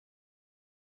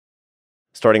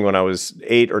Starting when I was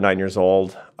 8 or 9 years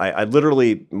old, I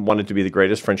literally wanted to be the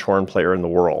greatest French horn player in the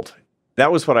world.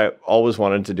 That was what I always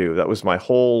wanted to do. That was my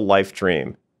whole life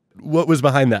dream. What was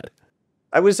behind that?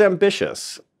 I was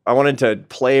ambitious. I wanted to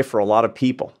play for a lot of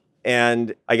people.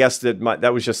 And I guess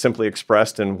that was just simply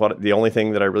expressed in the only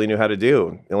thing that I really knew how to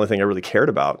do, the only thing I really cared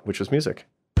about, which was music.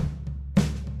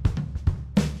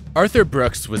 Arthur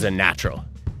Brooks was a natural.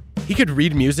 He could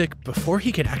read music before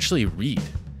he could actually read.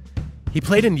 He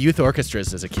played in youth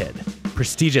orchestras as a kid,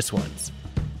 prestigious ones.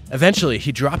 Eventually,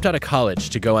 he dropped out of college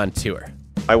to go on tour.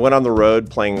 I went on the road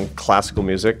playing classical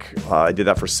music. I did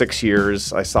that for 6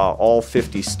 years. I saw all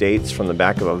 50 states from the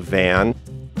back of a van.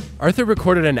 Arthur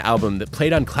recorded an album that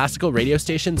played on classical radio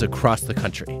stations across the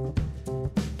country.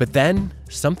 But then,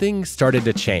 something started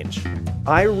to change.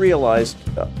 I realized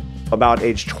about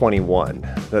age 21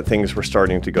 that things were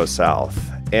starting to go south,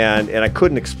 and I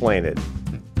couldn't explain it.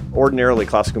 Ordinarily,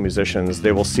 classical musicians,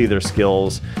 they will see their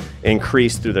skills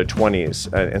increase through their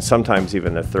 20s and sometimes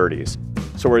even their 30s.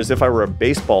 So whereas if I were a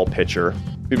baseball pitcher,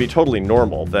 it'd be totally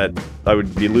normal that I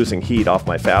would be losing heat off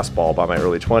my fastball by my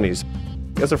early 20s.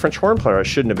 As a French horn player, I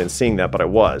shouldn't have been seeing that, but I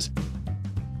was.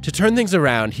 To turn things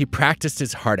around, he practiced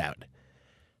his heart out.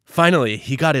 Finally,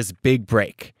 he got his big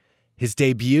break, his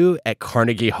debut at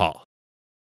Carnegie Hall.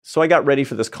 So I got ready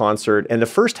for this concert, and the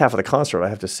first half of the concert, I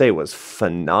have to say, was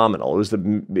phenomenal.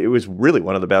 It was really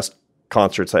one of the best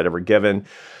concerts I'd ever given.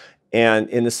 And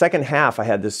in the second half, I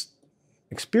had this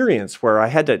experience where I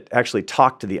had to actually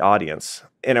talk to the audience.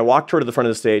 And I walked toward the front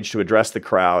of the stage to address the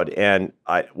crowd, and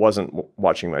I wasn't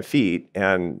watching my feet,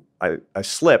 and I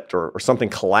slipped or something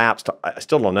collapsed. I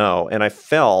still don't know. And I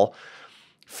fell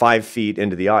 5 feet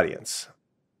into the audience.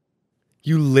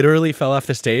 You literally fell off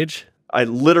the stage? I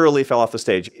literally fell off the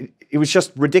stage. It was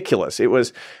just ridiculous.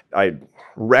 I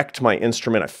wrecked my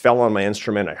instrument. I fell on my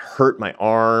instrument. I hurt my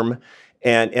arm.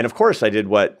 And of course, I did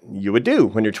what you would do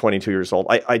when you're 22 years old.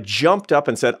 I jumped up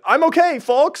and said, "I'm okay,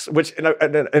 folks,"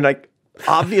 and I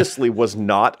obviously was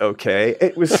not okay.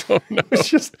 It was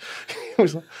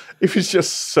just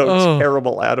so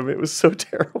terrible, Adam. It was so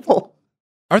terrible.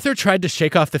 Arthur tried to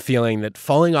shake off the feeling that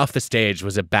falling off the stage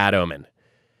was a bad omen.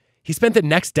 He spent the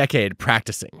next decade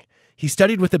practicing. He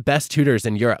studied with the best tutors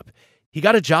in Europe. He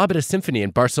got a job at a symphony in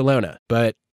Barcelona,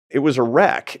 but it was a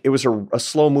wreck. It was a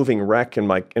slow-moving wreck in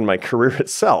my career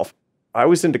itself. I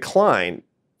was in decline.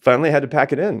 Finally, I had to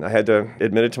pack it in. I had to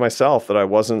admit it to myself that I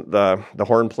wasn't the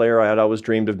horn player I had always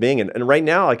dreamed of being. And right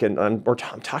now, I'm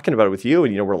talking about it with you,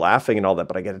 and we're laughing and all that.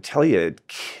 But I got to tell you, it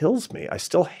kills me. I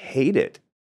still hate it.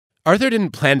 Arthur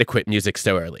didn't plan to quit music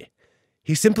so early.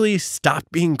 He simply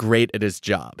stopped being great at his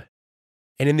job.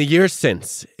 And in the years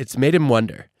since, it's made him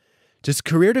wonder, does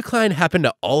career decline happen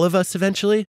to all of us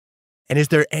eventually? And is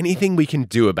there anything we can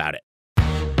do about it?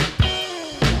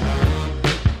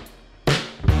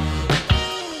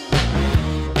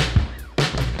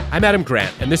 I'm Adam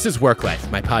Grant, and this is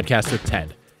WorkLife, my podcast with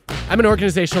Ted. I'm an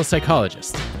organizational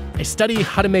psychologist. I study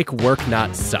how to make work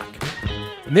not suck.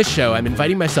 In this show, I'm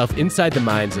inviting myself inside the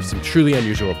minds of some truly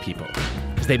unusual people,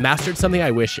 because they mastered something I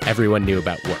wish everyone knew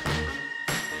about work.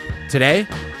 Today,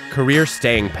 career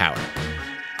staying power.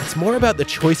 It's more about the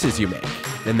choices you make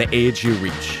than the age you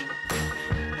reach.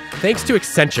 Thanks to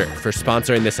Accenture for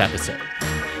sponsoring this episode.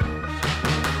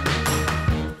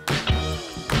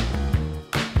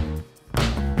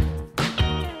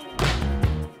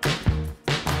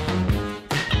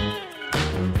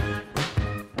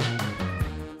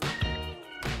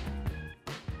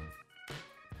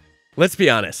 Let's be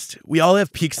honest, we all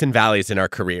have peaks and valleys in our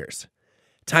careers.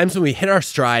 Times when we hit our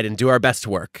stride and do our best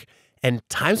work, and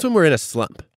times when we're in a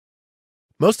slump.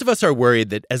 Most of us are worried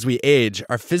that as we age,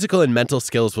 our physical and mental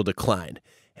skills will decline,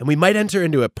 and we might enter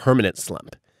into a permanent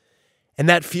slump. And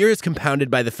that fear is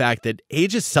compounded by the fact that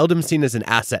age is seldom seen as an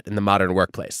asset in the modern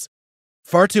workplace.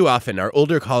 Far too often, our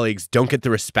older colleagues don't get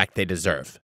the respect they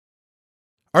deserve.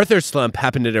 Arthur's slump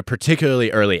happened at a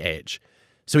particularly early age,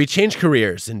 so he changed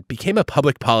careers and became a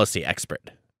public policy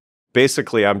expert.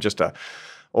 Basically, I'm just a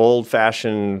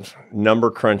old-fashioned,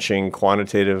 number-crunching,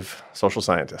 quantitative social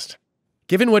scientist.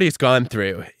 Given what he's gone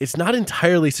through, it's not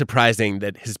entirely surprising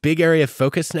that his big area of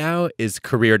focus now is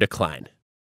career decline.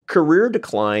 Career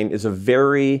decline is a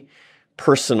very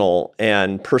personal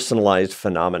and personalized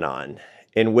phenomenon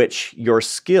in which your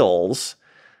skills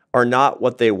are not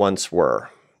what they once were.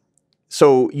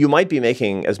 So you might be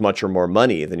making as much or more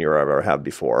money than you ever have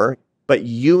before, but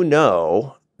you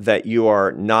know that you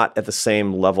are not at the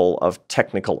same level of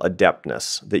technical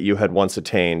adeptness that you had once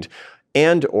attained,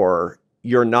 and or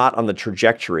you're not on the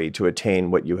trajectory to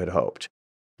attain what you had hoped.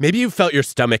 Maybe you felt your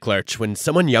stomach lurch when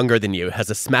someone younger than you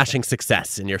has a smashing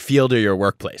success in your field or your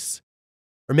workplace.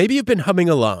 Or maybe you've been humming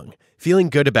along, feeling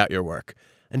good about your work,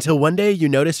 until one day you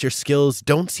notice your skills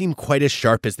don't seem quite as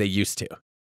sharp as they used to.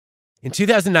 In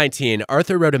 2019,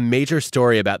 Arthur wrote a major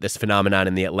story about this phenomenon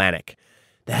in The Atlantic.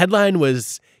 The headline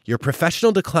was, "Your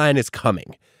professional decline is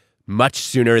coming, much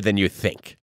sooner than you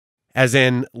think." As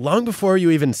in, long before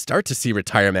you even start to see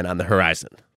retirement on the horizon.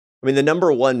 I mean, the number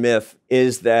one myth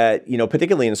is that,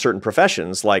 particularly in certain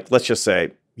professions, like let's just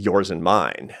say yours and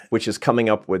mine, which is coming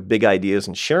up with big ideas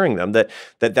and sharing them,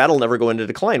 that'll never go into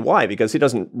decline. Why? Because it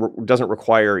doesn't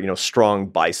require, strong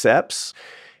biceps.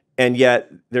 And yet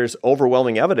there's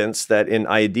overwhelming evidence that in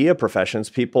idea professions,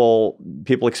 people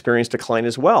experience decline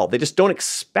as well. They just don't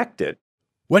expect it.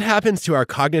 What happens to our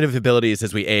cognitive abilities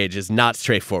as we age is not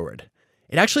straightforward.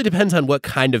 It actually depends on what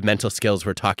kind of mental skills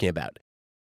we're talking about.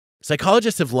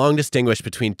 Psychologists have long distinguished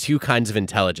between two kinds of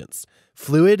intelligence,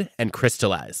 fluid and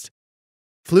crystallized.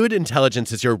 Fluid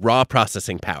intelligence is your raw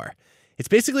processing power. It's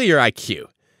basically your IQ,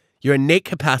 your innate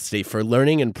capacity for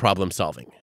learning and problem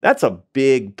solving. That's a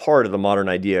big part of the modern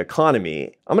idea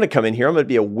economy. I'm going to come in here, I'm going to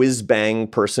be a whiz-bang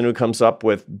person who comes up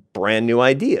with brand new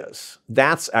ideas.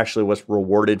 That's actually what's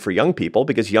rewarded for young people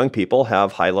because young people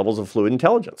have high levels of fluid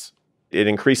intelligence. It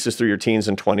increases through your teens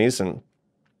and 20s and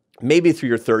maybe through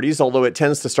your 30s, although it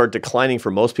tends to start declining for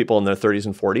most people in their 30s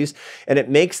and 40s. And it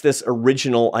makes this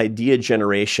original idea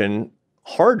generation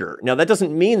harder. Now, that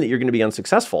doesn't mean that you're going to be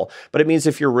unsuccessful, but it means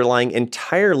if you're relying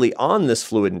entirely on this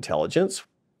fluid intelligence,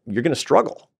 you're going to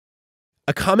struggle.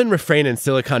 A common refrain in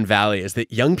Silicon Valley is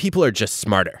that young people are just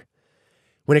smarter.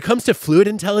 When it comes to fluid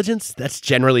intelligence, that's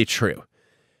generally true.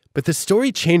 But the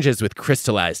story changes with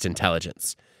crystallized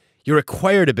intelligence, your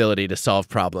acquired ability to solve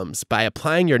problems by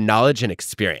applying your knowledge and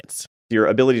experience. Your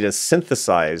ability to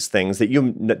synthesize things that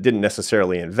you didn't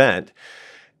necessarily invent,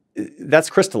 that's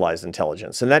crystallized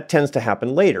intelligence, and that tends to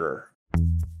happen later.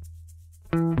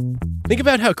 Think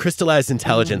about how crystallized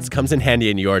intelligence comes in handy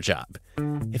in your job.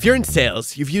 If you're in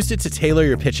sales, you've used it to tailor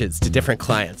your pitches to different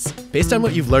clients based on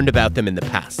what you've learned about them in the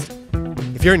past.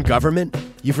 If you're in government,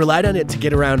 you've relied on it to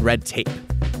get around red tape.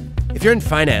 If you're in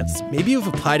finance, maybe you've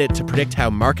applied it to predict how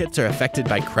markets are affected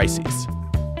by crises.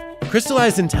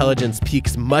 Crystallized intelligence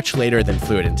peaks much later than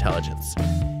fluid intelligence,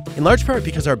 in large part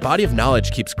because our body of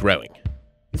knowledge keeps growing.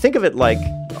 Think of it like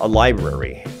a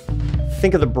library.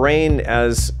 Think of the brain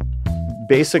as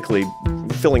basically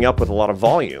filling up with a lot of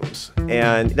volumes,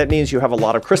 and that means you have a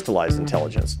lot of crystallized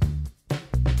intelligence.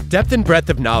 Depth and breadth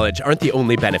of knowledge aren't the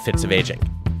only benefits of aging.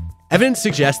 Evidence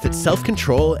suggests that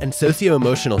self-control and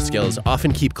socio-emotional skills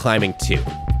often keep climbing too.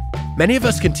 Many of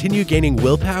us continue gaining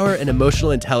willpower and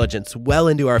emotional intelligence well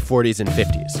into our 40s and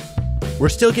 50s. We're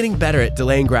still getting better at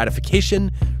delaying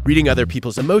gratification, reading other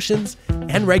people's emotions,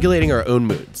 and regulating our own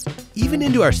moods. Even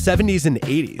into our 70s and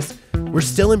 80s, we're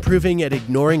still improving at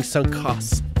ignoring sunk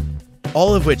costs,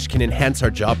 all of which can enhance our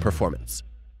job performance.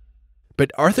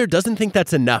 But Arthur doesn't think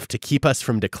that's enough to keep us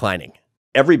from declining.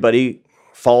 Everybody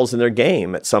falls in their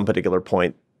game at some particular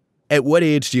point. At what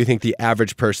age do you think the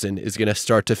average person is going to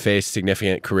start to face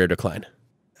significant career decline?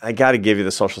 I got to give you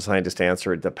the social scientist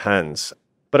answer. It depends.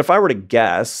 But if I were to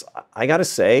guess, I got to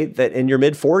say that in your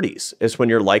mid-40s is when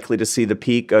you're likely to see the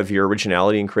peak of your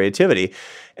originality and creativity.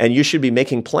 And you should be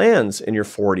making plans in your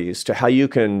 40s to how you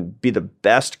can be the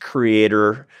best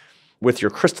creator with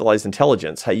your crystallized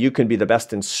intelligence, how you can be the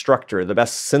best instructor, the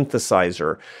best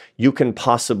synthesizer you can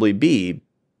possibly be.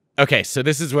 Okay, so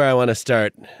this is where I want to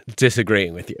start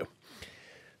disagreeing with you.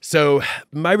 So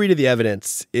my read of the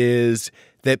evidence is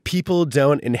that people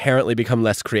don't inherently become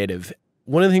less creative.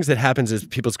 One of the things that happens as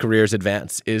people's careers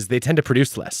advance is they tend to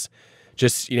produce less,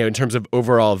 just, in terms of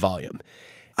overall volume.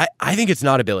 I think it's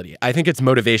not ability. I think it's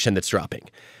motivation that's dropping.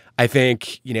 I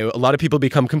think, a lot of people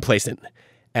become complacent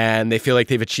and they feel like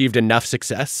they've achieved enough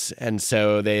success, and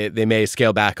so they may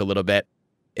scale back a little bit.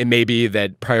 It may be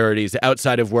that priorities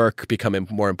outside of work become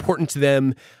more important to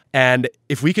them. And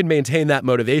if we can maintain that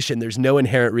motivation, there's no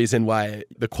inherent reason why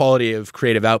the quality of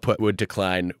creative output would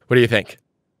decline. What do you think?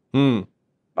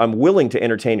 I'm willing to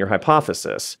entertain your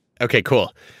hypothesis. Okay,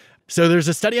 cool. So there's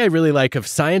a study I really like of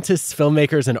scientists,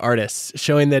 filmmakers, and artists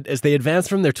showing that as they advance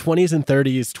from their 20s and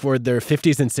 30s toward their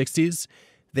 50s and 60s,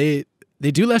 they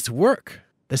do less work.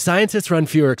 The scientists run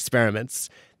fewer experiments.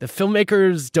 The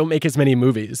filmmakers don't make as many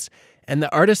movies. And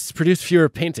the artists produce fewer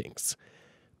paintings.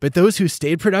 But those who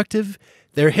stayed productive,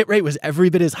 their hit rate was every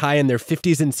bit as high in their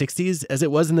 50s and 60s as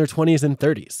it was in their 20s and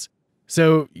 30s.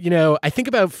 So, I think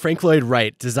about Frank Lloyd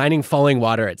Wright designing Falling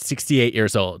Water at 68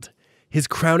 years old, his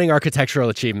crowning architectural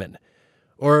achievement.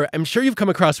 Or I'm sure you've come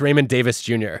across Raymond Davis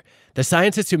Jr., the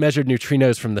scientist who measured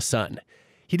neutrinos from the sun.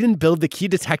 He didn't build the key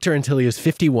detector until he was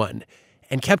 51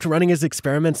 and kept running his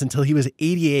experiments until he was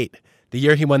 88, the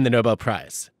year he won the Nobel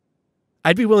Prize.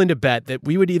 I'd be willing to bet that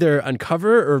we would either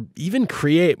uncover or even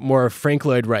create more Frank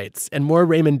Lloyd Wrights and more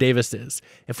Raymond Davises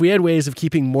if we had ways of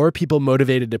keeping more people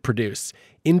motivated to produce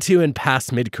into and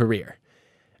past mid-career.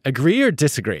 Agree or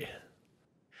disagree?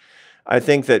 I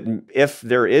think that if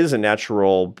there is a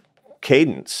natural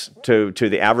cadence to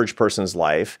the average person's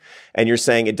life, and you're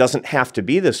saying it doesn't have to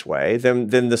be this way,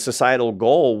 then the societal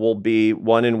goal will be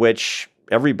one in which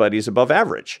everybody's above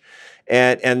average.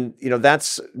 And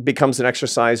that's becomes an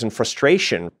exercise in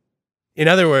frustration. In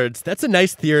other words, that's a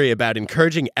nice theory about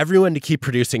encouraging everyone to keep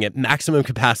producing at maximum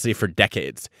capacity for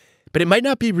decades. But it might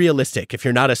not be realistic if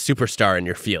you're not a superstar in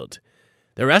your field.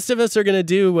 The rest of us are going to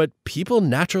do what people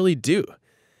naturally do.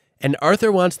 And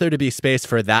Arthur wants there to be space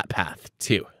for that path,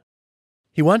 too.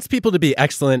 He wants people to be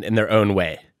excellent in their own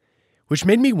way, which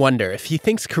made me wonder if he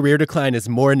thinks career decline is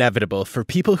more inevitable for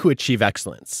people who achieve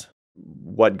excellence.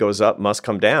 What goes up must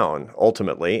come down,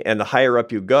 ultimately. And the higher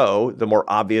up you go, the more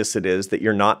obvious it is that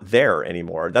you're not there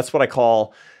anymore. That's what I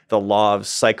call the law of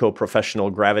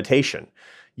psychoprofessional gravitation.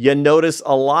 You notice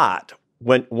a lot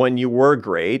when you were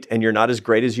great and you're not as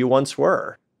great as you once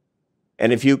were.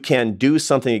 And if you can do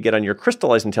something to get on your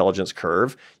crystallized intelligence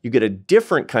curve, you get a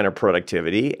different kind of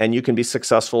productivity and you can be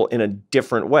successful in a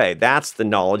different way. That's the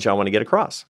knowledge I want to get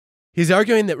across. He's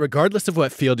arguing that regardless of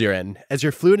what field you're in, as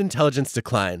your fluid intelligence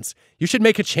declines, you should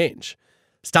make a change.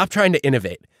 Stop trying to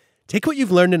innovate. Take what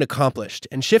you've learned and accomplished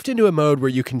and shift into a mode where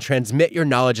you can transmit your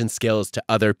knowledge and skills to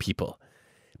other people.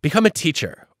 Become a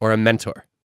teacher or a mentor.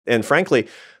 And frankly,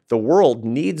 the world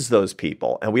needs those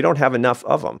people, and we don't have enough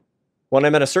of them. When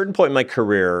I'm at a certain point in my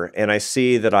career and I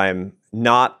see that I'm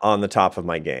not on the top of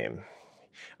my game,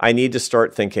 I need to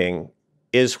start thinking,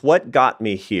 is what got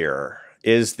me here,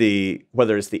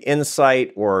 whether it's the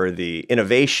insight or the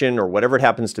innovation or whatever it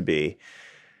happens to be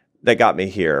that got me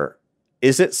here,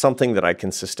 is it something that I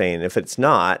can sustain? If it's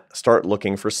not, start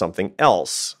looking for something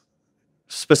else.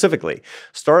 Specifically,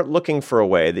 start looking for a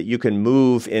way that you can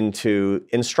move into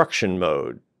instruction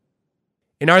mode.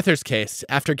 In Arthur's case,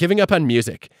 after giving up on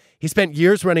music, he spent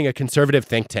years running a conservative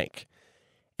think tank.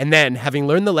 And then, having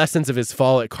learned the lessons of his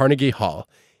fall at Carnegie Hall,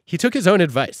 he took his own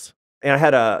advice. And I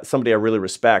had somebody I really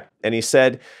respect, and he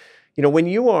said, when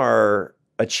you are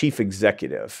a chief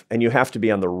executive and you have to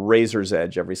be on the razor's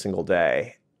edge every single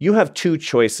day, you have two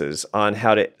choices on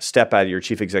how to step out of your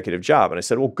chief executive job. And I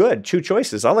said, well, good, two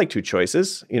choices. I like two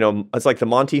choices. It's like the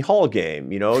Monty Hall game,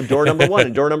 door number one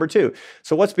and door number two.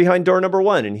 So what's behind door number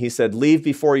one? And he said, leave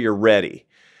before you're ready.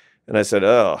 And I said,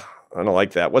 oh, I don't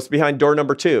like that. What's behind door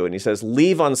number two? And he says,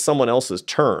 leave on someone else's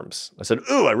terms. I said,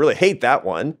 ooh, I really hate that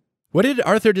one. What did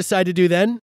Arthur decide to do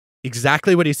then?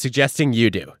 Exactly what he's suggesting you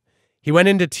do. He went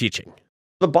into teaching.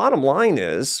 The bottom line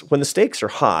is, when the stakes are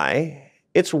high,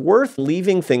 it's worth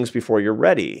leaving things before you're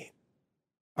ready.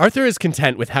 Arthur is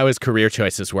content with how his career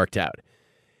choices worked out.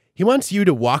 He wants you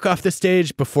to walk off the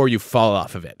stage before you fall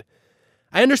off of it.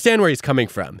 I understand where he's coming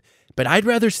from, but I'd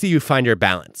rather see you find your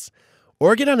balance,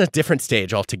 or get on a different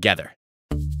stage altogether.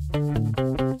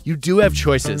 You do have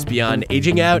choices beyond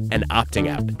aging out and opting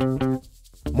out.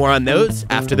 More on those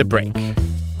after the break.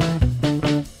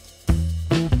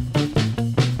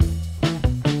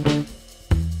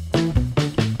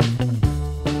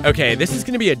 Okay, this is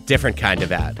going to be a different kind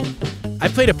of ad. I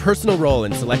played a personal role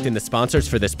in selecting the sponsors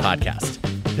for this podcast,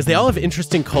 because they all have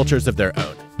interesting cultures of their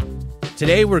own.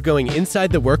 Today, we're going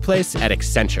inside the workplace at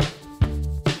Accenture.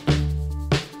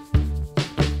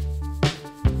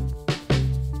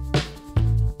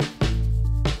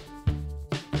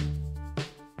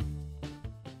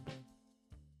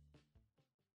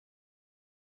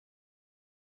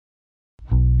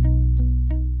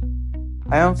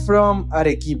 I am from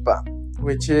Arequipa,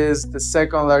 which is the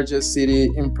second largest city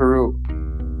in Peru.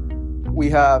 We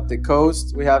have the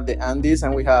coast, we have the Andes,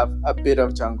 and we have a bit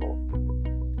of jungle.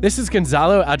 This is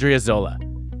Gonzalo Adriazola.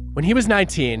 When he was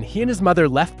 19, he and his mother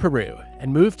left Peru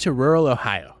and moved to rural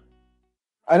Ohio.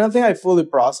 I don't think I fully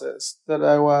processed that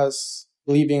I was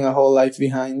leaving a whole life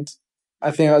behind.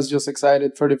 I think I was just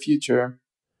excited for the future.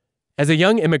 As a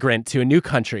young immigrant to a new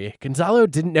country, Gonzalo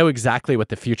didn't know exactly what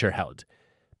the future held.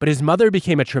 But his mother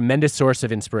became a tremendous source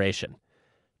of inspiration.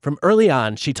 From early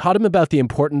on, she taught him about the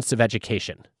importance of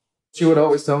education. She would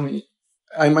always tell me,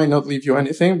 I might not leave you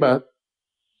anything, but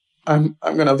I'm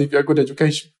going to leave you a good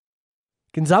education.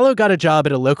 Gonzalo got a job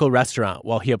at a local restaurant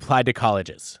while he applied to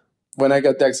colleges. When I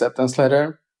got the acceptance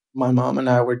letter, my mom and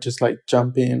I were just like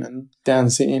jumping and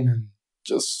dancing and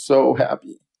just so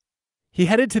happy. He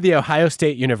headed to the Ohio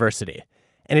State University,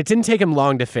 and it didn't take him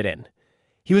long to fit in.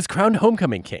 He was crowned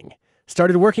homecoming king,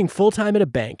 started working full-time at a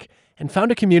bank, and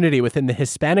found a community within the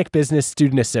Hispanic Business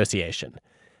Student Association.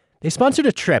 They sponsored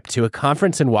a trip to a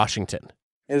conference in Washington.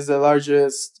 It's the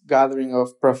largest gathering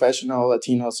of professional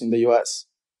Latinos in the US.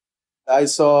 I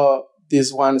saw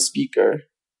this one speaker,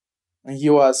 and he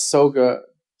was so good.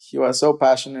 He was so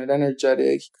passionate,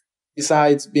 energetic.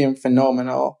 Besides being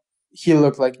phenomenal, he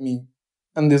looked like me.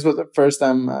 And this was the first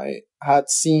time I had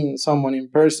seen someone in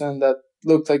person that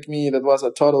looked like me, that was a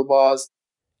total boss.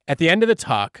 At the end of the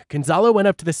talk, Gonzalo went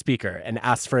up to the speaker and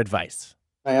asked for advice.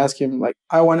 I asked him,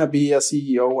 I want to be a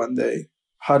CEO one day.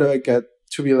 How do I get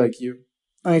to be like you?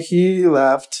 And he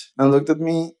laughed and looked at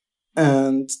me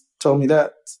and told me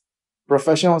that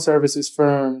professional services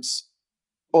firms,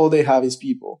 all they have is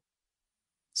people.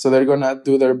 So they're going to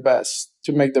do their best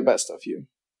to make the best of you.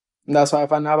 And that's why I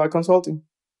found out about consulting.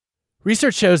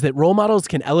 Research shows that role models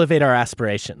can elevate our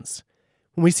aspirations.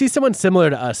 When we see someone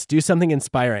similar to us do something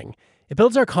inspiring, it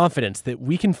builds our confidence that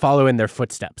we can follow in their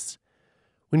footsteps.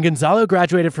 When Gonzalo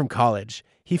graduated from college,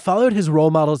 he followed his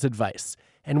role model's advice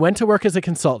and went to work as a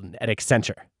consultant at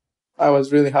Accenture. I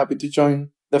was really happy to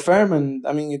join the firm, and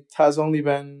it has only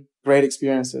been great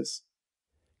experiences.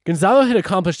 Gonzalo had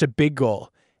accomplished a big goal,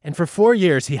 and for 4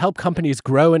 years he helped companies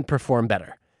grow and perform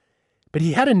better. But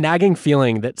he had a nagging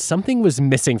feeling that something was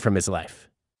missing from his life.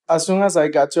 As soon as I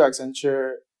got to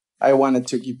Accenture, I wanted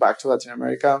to give back to Latin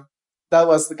America. That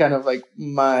was the kind of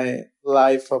my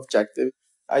life objective.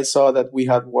 I saw that we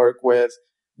had worked with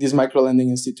this microlending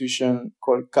institution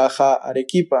called Caja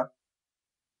Arequipa.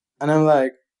 And I'm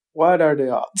like, what are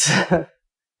the odds?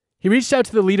 He reached out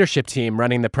to the leadership team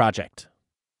running the project.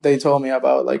 They told me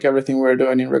about everything we're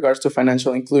doing in regards to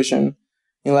financial inclusion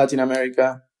in Latin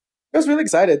America. I was really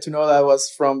excited to know that I was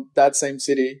from that same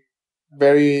city,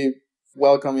 very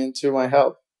welcoming to my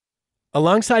help.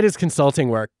 Alongside his consulting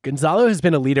work, Gonzalo has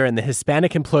been a leader in the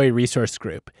Hispanic Employee Resource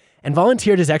Group and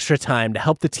volunteered his extra time to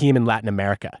help the team in Latin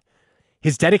America.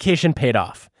 His dedication paid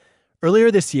off. Earlier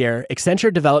this year,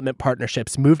 Accenture Development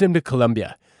Partnerships moved him to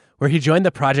Colombia, where he joined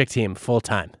the project team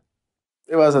full-time.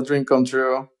 It was a dream come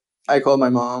true. I called my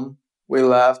mom. We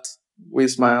laughed. We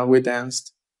smiled. We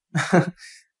danced.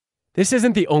 This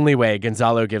isn't the only way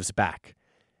Gonzalo gives back.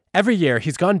 Every year,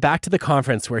 he's gone back to the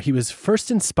conference where he was first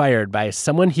inspired by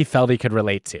someone he felt he could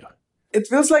relate to. It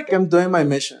feels like I'm doing my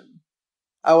mission.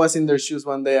 I was in their shoes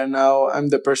one day, and now I'm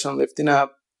the person lifting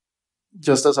up,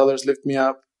 just as others lift me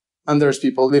up. And there's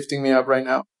people lifting me up right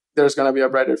now. There's going to be a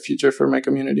brighter future for my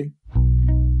community.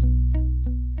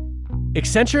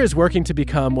 Accenture is working to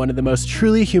become one of the most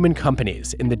truly human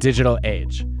companies in the digital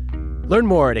age. Learn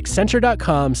more at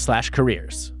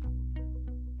accenture.com/careers.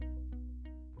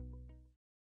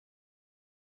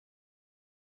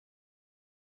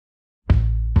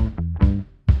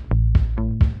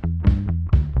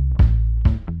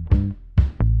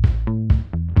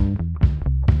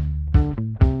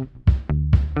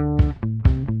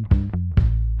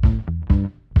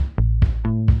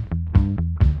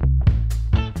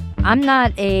 I'm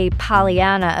not a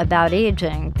Pollyanna about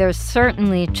aging. There's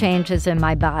certainly changes in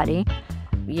my body.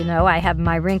 I have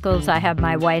my wrinkles, I have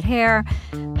my white hair,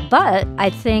 but I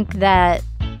think that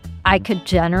I could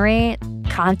generate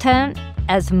content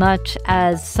as much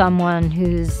as someone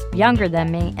who's younger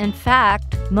than me. In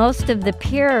fact, most of the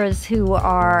peers who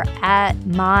are at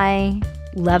my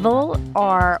level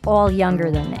are all younger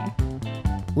than me.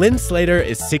 Lynn Slater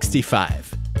is 65.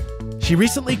 She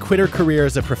recently quit her career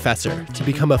as a professor to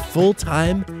become a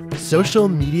full-time social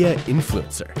media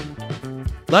influencer.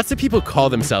 Lots of people call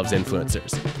themselves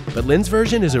influencers, but Lynn's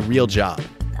version is a real job.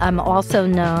 I'm also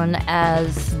known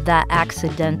as the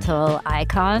accidental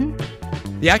icon.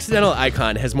 The accidental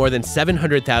icon has more than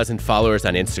 700,000 followers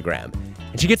on Instagram,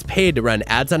 and she gets paid to run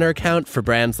ads on her account for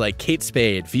brands like Kate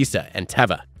Spade, Visa, and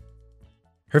Teva.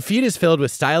 Her feed is filled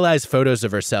with stylized photos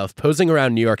of herself posing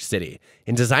around New York City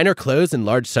in designer clothes and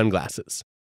large sunglasses.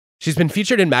 She's been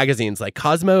featured in magazines like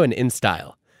Cosmo and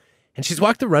InStyle, and she's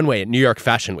walked the runway at New York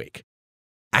Fashion Week.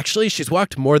 Actually, she's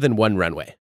walked more than one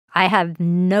runway. I have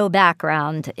no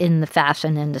background in the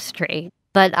fashion industry,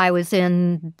 but I was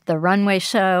in the runway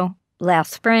show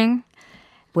last spring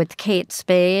with Kate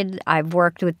Spade. I've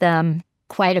worked with them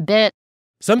quite a bit.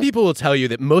 Some people will tell you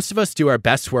that most of us do our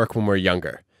best work when we're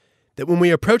younger, that when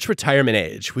we approach retirement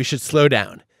age, we should slow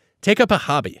down, take up a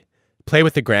hobby, play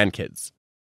with the grandkids.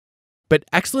 But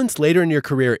excellence later in your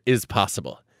career is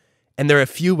possible, and there are a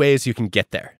few ways you can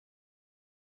get there.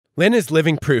 Lynn is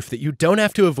living proof that you don't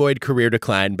have to avoid career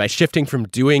decline by shifting from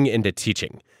doing into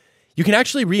teaching. You can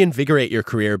actually reinvigorate your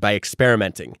career by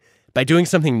experimenting, by doing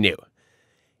something new.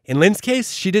 In Lynn's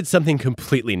case, she did something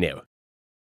completely new.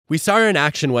 We saw her in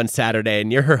action one Saturday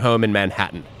near her home in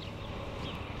Manhattan.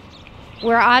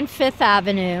 We're on Fifth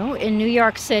Avenue in New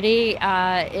York City.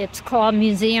 It's called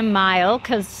Museum Mile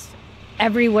because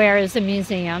everywhere is a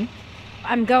museum.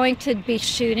 I'm going to be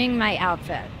shooting my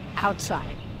outfit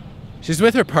outside. She's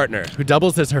with her partner, who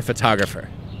doubles as her photographer.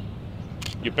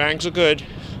 Your bangs are good.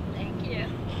 Thank you.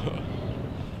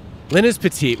 Lynn is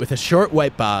petite with a short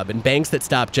white bob and bangs that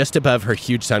stop just above her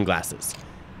huge sunglasses.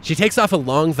 She takes off a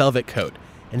long velvet coat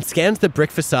and scans the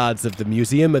brick facades of the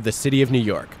Museum of the City of New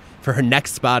York for her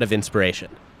next spot of inspiration.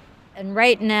 And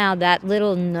right now, that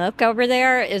little nook over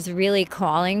there is really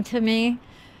calling to me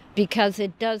because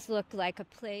it does look like a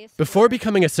place. Before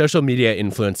becoming a social media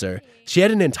influencer, she had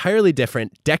an entirely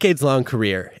different, decades-long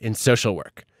career in social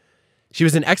work. She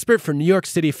was an expert for New York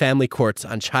City family courts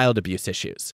on child abuse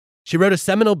issues. She wrote a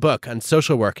seminal book on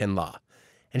social work and law,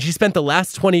 and she spent the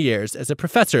last 20 years as a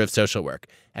professor of social work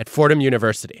at Fordham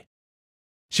University.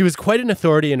 She was quite an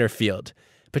authority in her field,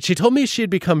 but she told me she had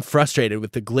become frustrated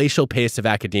with the glacial pace of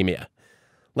academia,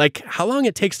 like how long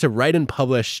it takes to write and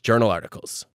publish journal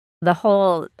articles. The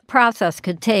whole process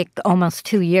could take almost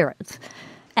 2 years,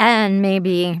 and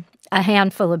maybe a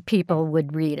handful of people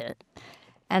would read it.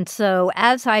 And so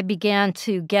as I began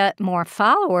to get more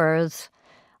followers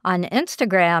on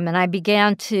Instagram and I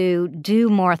began to do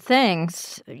more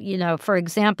things, for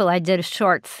example, I did a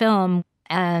short film,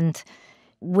 and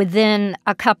within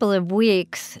a couple of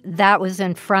weeks, that was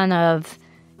in front of,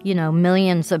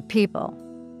 millions of people.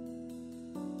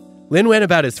 Lynn went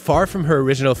about as far from her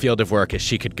original field of work as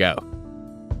she could go.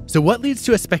 So what leads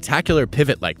to a spectacular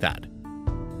pivot like that?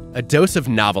 A dose of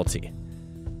novelty.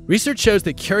 Research shows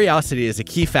that curiosity is a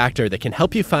key factor that can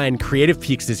help you find creative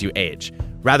peaks as you age,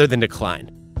 rather than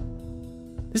decline.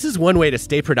 This is one way to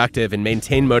stay productive and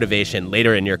maintain motivation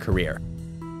later in your career.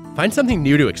 Find something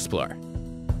new to explore.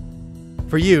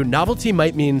 For you, novelty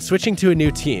might mean switching to a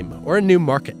new team or a new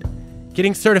market,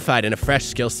 getting certified in a fresh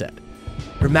skill set,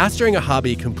 or mastering a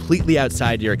hobby completely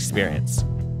outside your experience.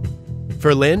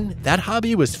 For Lynn, that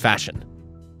hobby was fashion.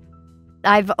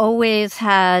 I've always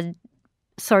had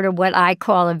sort of what I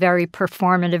call a very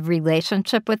performative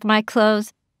relationship with my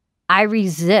clothes. I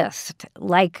resist,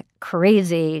 like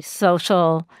crazy,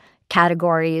 social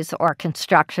categories or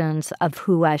constructions of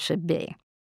who I should be.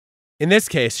 In this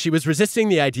case, she was resisting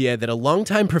the idea that a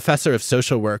longtime professor of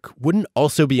social work wouldn't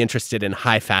also be interested in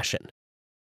high fashion.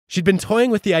 She'd been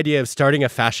toying with the idea of starting a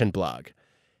fashion blog.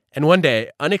 And one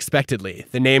day, unexpectedly,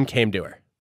 the name came to her.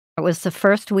 It was the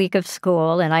first week of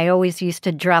school, and I always used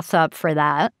to dress up for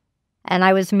that. And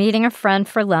I was meeting a friend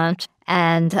for lunch,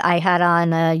 and I had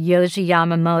on a Yohji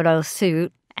Yamamoto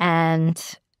suit, and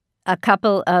a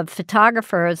couple of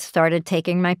photographers started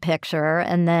taking my picture,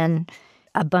 and then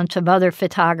a bunch of other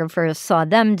photographers saw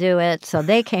them do it, so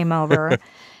they came over.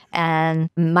 And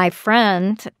my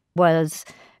friend was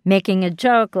making a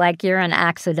joke like, "You're an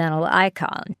accidental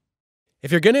icon."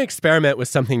 If you're going to experiment with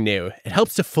something new, it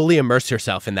helps to fully immerse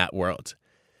yourself in that world.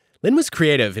 Lynn was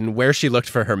creative in where she looked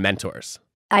for her mentors.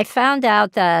 I found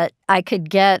out that I could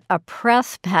get a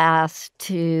press pass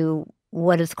to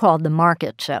what is called the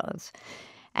market shows.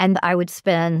 And I would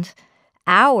spend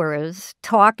hours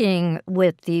talking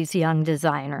with these young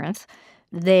designers.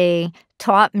 They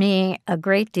taught me a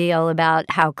great deal about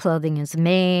how clothing is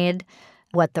made,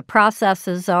 what the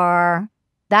processes are.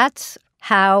 That's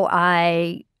how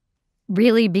I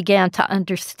really began to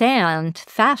understand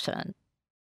fashion.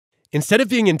 Instead of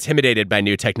being intimidated by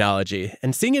new technology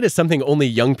and seeing it as something only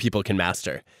young people can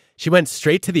master, she went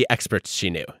straight to the experts she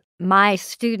knew. My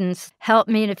students helped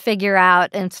me to figure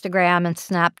out Instagram and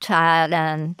Snapchat,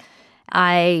 and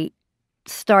I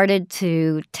started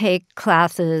to take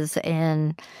classes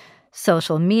in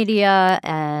social media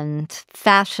and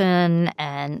fashion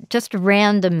and just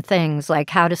random things like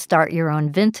how to start your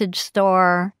own vintage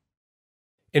store.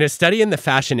 In a study in the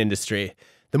fashion industry,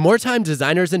 the more time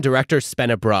designers and directors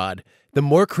spent abroad, the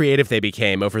more creative they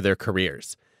became over their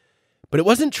careers. But it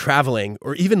wasn't traveling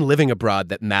or even living abroad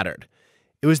that mattered.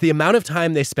 It was the amount of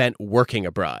time they spent working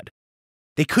abroad.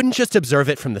 They couldn't just observe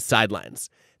it from the sidelines.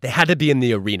 They had to be in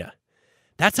the arena.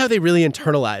 That's how they really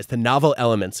internalized the novel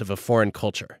elements of a foreign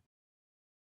culture.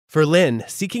 For Lynn,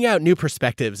 seeking out new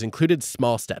perspectives included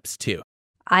small steps, too.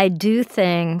 I do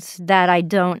things that I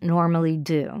don't normally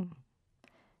do.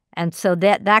 And so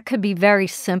that could be very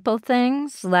simple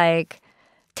things like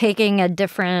taking a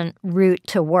different route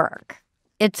to work.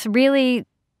 It's really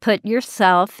put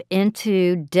yourself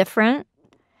into different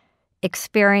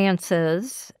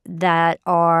experiences that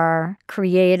are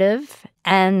creative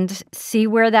and see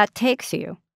where that takes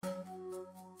you.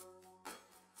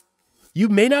 You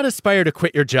may not aspire to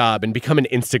quit your job and become an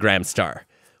Instagram star,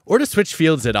 or to switch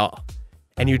fields at all,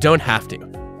 and you don't have to.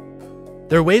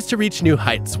 There are ways to reach new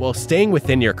heights while staying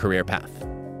within your career path.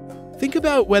 Think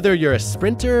about whether you're a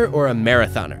sprinter or a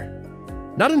marathoner.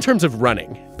 Not in terms of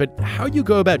running, but how you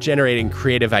go about generating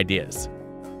creative ideas.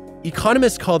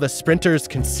 Economists call the sprinters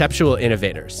conceptual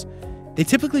innovators. They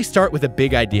typically start with a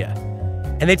big idea,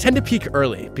 and they tend to peak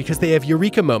early because they have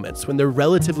eureka moments when they're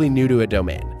relatively new to a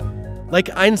domain. Like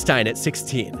Einstein at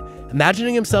 16,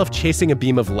 imagining himself chasing a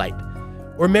beam of light,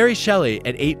 or Mary Shelley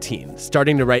at 18,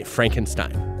 starting to write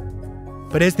Frankenstein.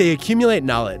 But as they accumulate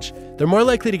knowledge, they're more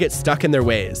likely to get stuck in their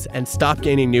ways and stop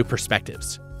gaining new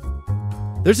perspectives.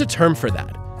 There's a term for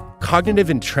that: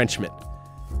 cognitive entrenchment.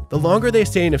 The longer they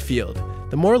stay in a field,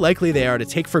 the more likely they are to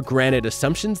take for granted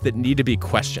assumptions that need to be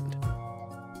questioned.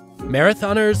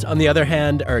 Marathoners, on the other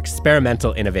hand, are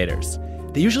experimental innovators.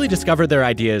 They usually discover their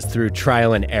ideas through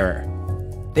trial and error.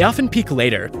 They often peak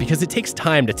later because it takes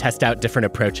time to test out different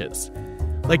approaches.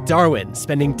 Like Darwin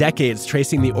spending decades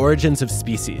tracing the origins of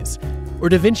species, or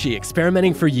Da Vinci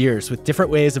experimenting for years with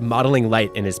different ways of modeling light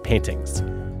in his paintings.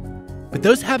 But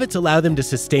those habits allow them to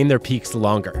sustain their peaks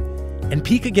longer, and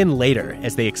peak again later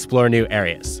as they explore new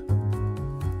areas.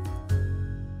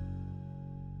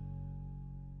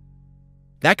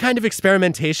 That kind of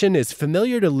experimentation is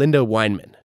familiar to Linda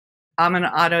Weinman. I'm an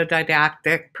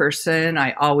autodidactic person.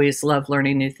 I always love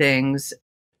learning new things.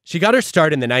 She got her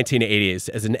start in the 1980s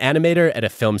as an animator at a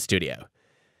film studio.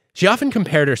 She often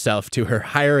compared herself to her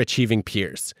higher achieving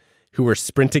peers, who were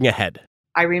sprinting ahead.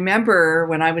 I remember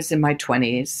when I was in my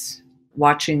 20s,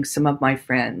 watching some of my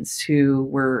friends who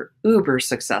were uber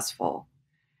successful.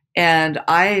 And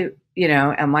I,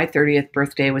 and my 30th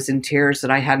birthday was in tears that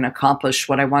I hadn't accomplished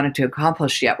what I wanted to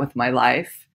accomplish yet with my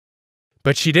life.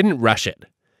 But she didn't rush it.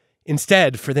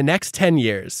 Instead, for the next 10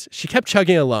 years, she kept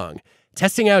chugging along,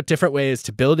 testing out different ways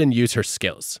to build and use her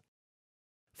skills.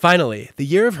 Finally, the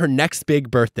year of her next big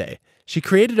birthday, she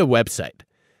created a website.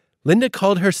 Linda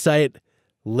called her site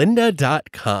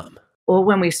lynda.com. Well,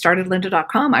 when we started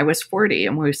lynda.com, I was 40,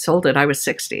 and when we sold it, I was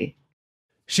 60.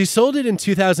 She sold it in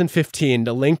 2015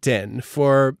 to LinkedIn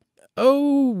for,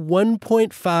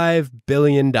 $1.5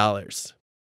 billion.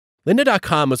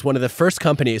 Lynda.com was one of the first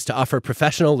companies to offer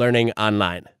professional learning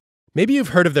online. Maybe you've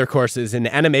heard of their courses in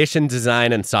animation,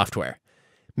 design, and software.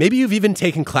 Maybe you've even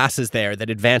taken classes there that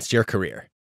advanced your career.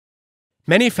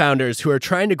 Many founders who are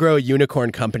trying to grow a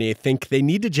unicorn company think they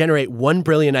need to generate one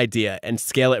brilliant idea and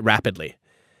scale it rapidly.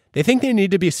 They think they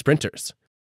need to be sprinters.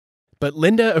 But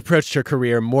Linda approached her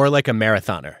career more like a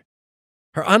marathoner.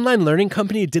 Her online learning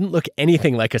company didn't look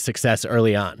anything like a success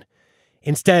early on.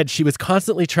 Instead, she was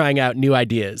constantly trying out new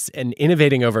ideas and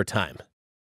innovating over time.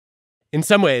 In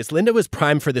some ways, Linda was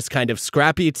primed for this kind of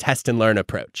scrappy test and learn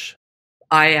approach.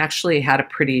 I actually had a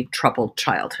pretty troubled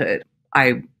childhood.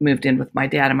 I moved in with my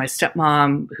dad and my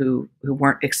stepmom who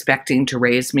weren't expecting to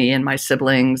raise me and my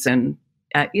siblings. And,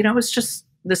 it was just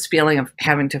this feeling of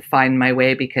having to find my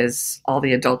way because all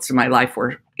the adults in my life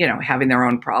were, having their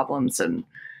own problems. And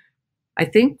I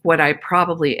think what I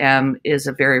probably am is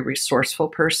a very resourceful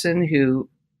person who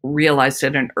realized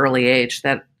at an early age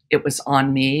that it was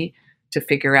on me to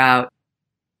figure out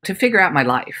my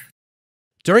life.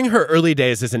 During her early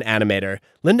days as an animator,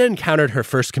 Linda encountered her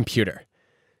first computer.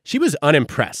 She was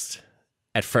unimpressed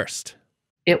at first.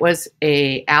 It was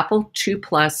a Apple II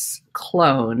Plus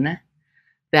clone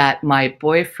that my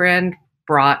boyfriend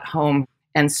brought home.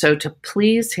 And so to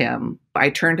please him, I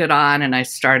turned it on and I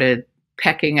started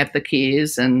pecking at the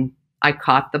keys, and I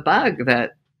caught the bug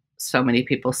that so many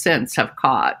people since have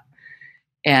caught.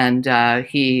 And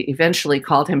he eventually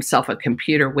called himself a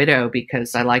computer widow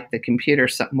because I liked the computer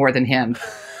more than him.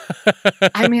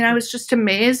 I mean, I was just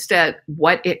amazed at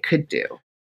what it could do.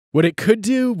 What it could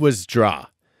do was draw.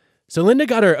 So Linda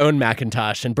got her own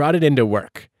Macintosh and brought it into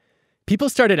work. People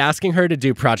started asking her to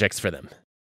do projects for them.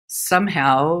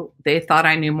 Somehow they thought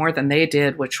I knew more than they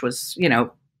did, which was,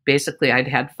 basically I'd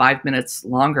had 5 minutes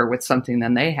longer with something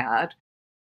than they had.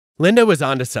 Linda was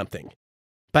onto something.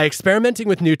 By experimenting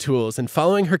with new tools and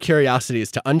following her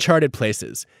curiosities to uncharted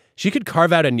places, she could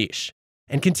carve out a niche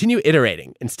and continue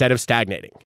iterating instead of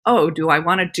stagnating. Oh, do I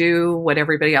want to do what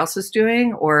everybody else is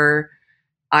doing? Or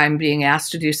I'm being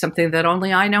asked to do something that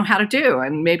only I know how to do,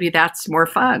 and maybe that's more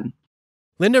fun.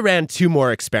 Linda ran 2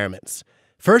 more experiments.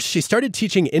 First, she started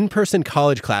teaching in-person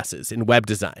college classes in web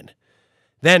design.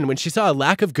 Then, when she saw a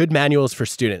lack of good manuals for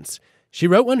students, she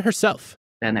wrote one herself.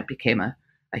 And it became a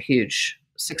huge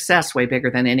success, way bigger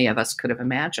than any of us could have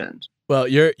imagined. Well,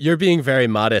 you're being very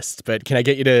modest, but can I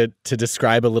get you to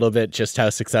describe a little bit just how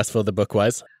successful the book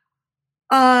was?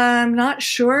 I'm not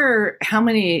sure how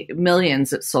many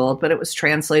millions it sold, but it was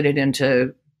translated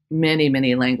into many,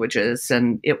 many languages.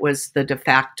 And it was the de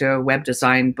facto web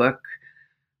design book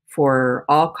for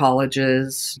all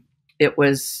colleges. It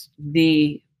was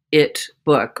the it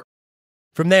book.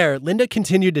 From there, Linda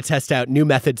continued to test out new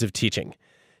methods of teaching.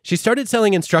 She started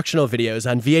selling instructional videos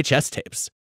on VHS tapes.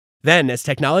 Then, as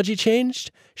technology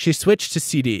changed, she switched to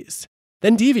CDs,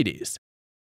 then DVDs.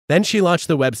 Then she launched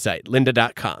the website,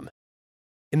 lynda.com.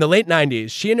 In the late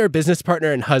 90s, she and her business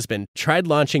partner and husband tried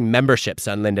launching memberships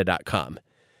on lynda.com.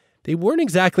 They weren't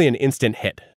exactly an instant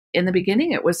hit. In the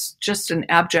beginning, it was just an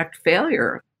abject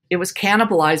failure. It was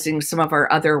cannibalizing some of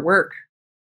our other work.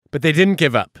 But they didn't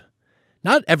give up.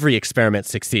 Not every experiment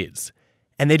succeeds,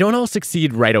 and they don't all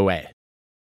succeed right away.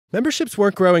 Memberships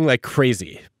weren't growing like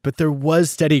crazy, but there was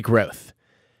steady growth.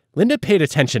 Linda paid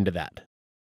attention to that.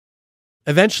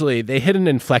 Eventually, they hit an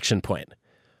inflection point.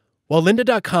 While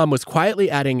lynda.com was quietly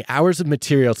adding hours of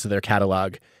material to their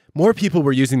catalog, more people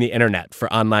were using the internet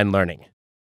for online learning.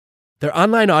 Their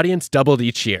online audience doubled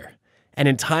each year, and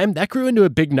in time, that grew into a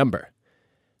big number.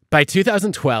 By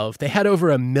 2012, they had over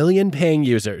 1 million paying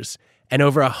users and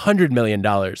over $100 million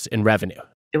in revenue.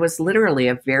 It was literally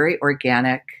a very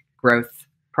organic growth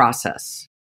process.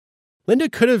 Linda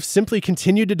could have simply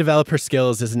continued to develop her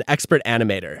skills as an expert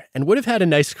animator and would have had a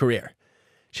nice career.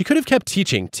 She could have kept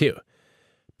teaching, too.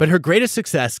 But her greatest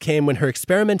success came when her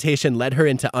experimentation led her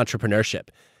into entrepreneurship,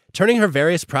 turning her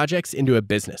various projects into a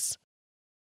business.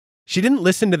 She didn't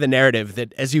listen to the narrative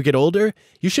that as you get older,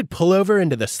 you should pull over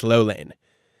into the slow lane.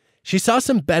 She saw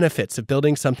some benefits of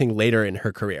building something later in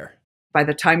her career. By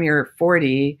the time you're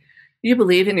 40, you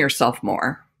believe in yourself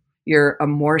more. You're a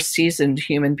more seasoned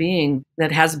human being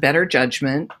that has better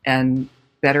judgment and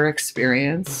better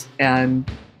experience and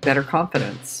better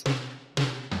confidence.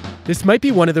 This might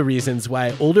be one of the reasons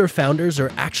why older founders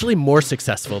are actually more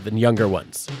successful than younger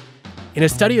ones. In a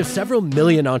study of several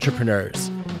million entrepreneurs,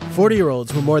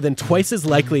 40-year-olds were more than twice as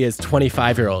likely as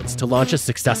 25-year-olds to launch a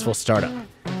successful startup.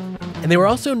 And they were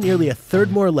also nearly a third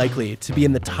more likely to be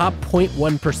in the top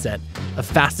 0.1% of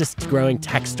fastest-growing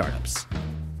tech startups.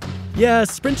 Yeah,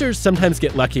 sprinters sometimes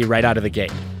get lucky right out of the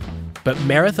gate, but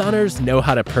marathoners know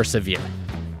how to persevere.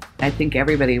 I think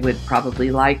everybody would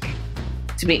probably like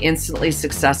to be instantly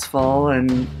successful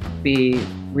and be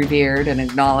revered and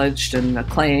acknowledged and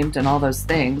acclaimed and all those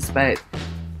things, but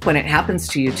when it happens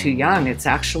to you too young, it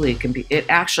actually can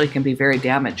be very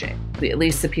damaging. At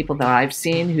least the people that I've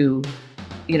seen who,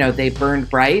 they burned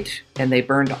bright and they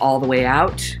burned all the way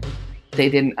out. They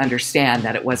didn't understand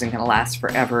that it wasn't going to last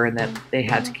forever and that they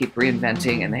had to keep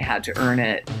reinventing and they had to earn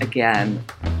it again.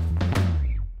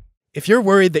 If you're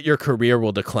worried that your career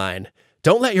will decline,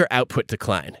 don't let your output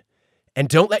decline. And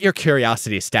don't let your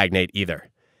curiosity stagnate either.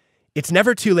 It's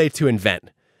never too late to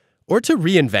invent or to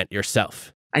reinvent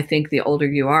yourself. I think the older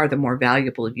you are, the more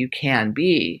valuable you can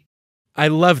be. I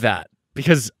love that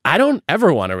because I don't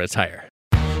ever want to retire.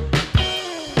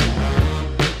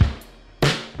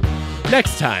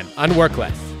 Next time on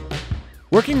WorkLife.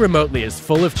 Working remotely is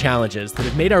full of challenges that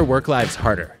have made our work lives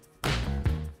harder.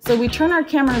 So we turn our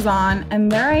cameras on,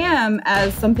 and there I am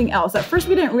as something else. At first,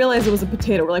 we didn't realize it was a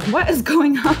potato. We're like, what is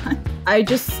going on? I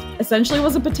just essentially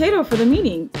was a potato for the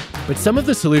meeting. But some of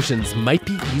the solutions might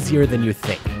be easier than you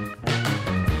think.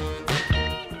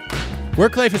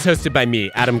 WorkLife is hosted by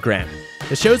me, Adam Grant.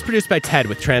 The show is produced by Ted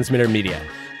with Transmitter Media.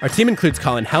 Our team includes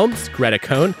Colin Helms, Greta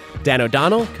Cohn, Dan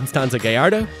O'Donnell, Constanza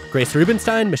Gallardo, Grace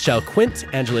Rubenstein, Michelle Quint,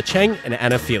 Angela Cheng, and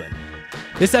Anna Phelan.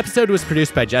 This episode was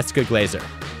produced by Jessica Glazer.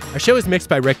 Our show is mixed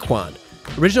by Rick Kwan.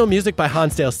 Original music by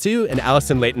Hansdale Sue and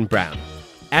Allison Leighton Brown.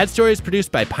 Ad stories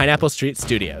produced by Pineapple Street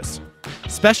Studios.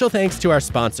 Special thanks to our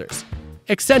sponsors,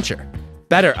 Accenture,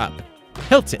 BetterUp,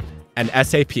 Hilton, and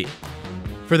SAP.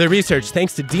 For the research,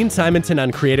 thanks to Dean Simonton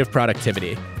on creative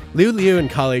productivity, Liu Liu and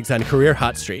colleagues on career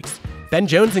hot streaks, Ben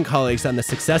Jones and colleagues on the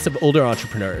success of older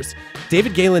entrepreneurs,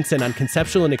 David Galenson on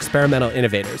conceptual and experimental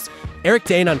innovators, Eric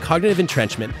Dane on cognitive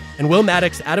entrenchment, and Will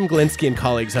Maddox, Adam Galinsky, and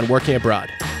colleagues on working abroad.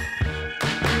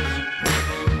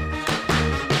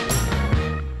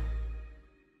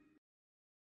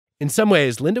 In some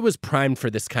ways, Linda was primed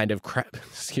for this kind of crap.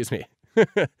 Excuse me.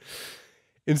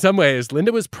 In some ways,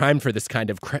 Linda was primed for this kind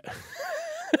of crap.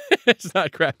 It's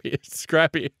not crappy, it's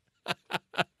scrappy.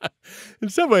 In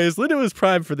some ways, Linda was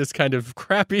primed for this kind of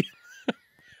crappy.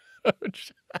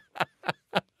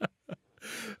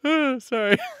 Oh,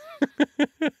 sorry.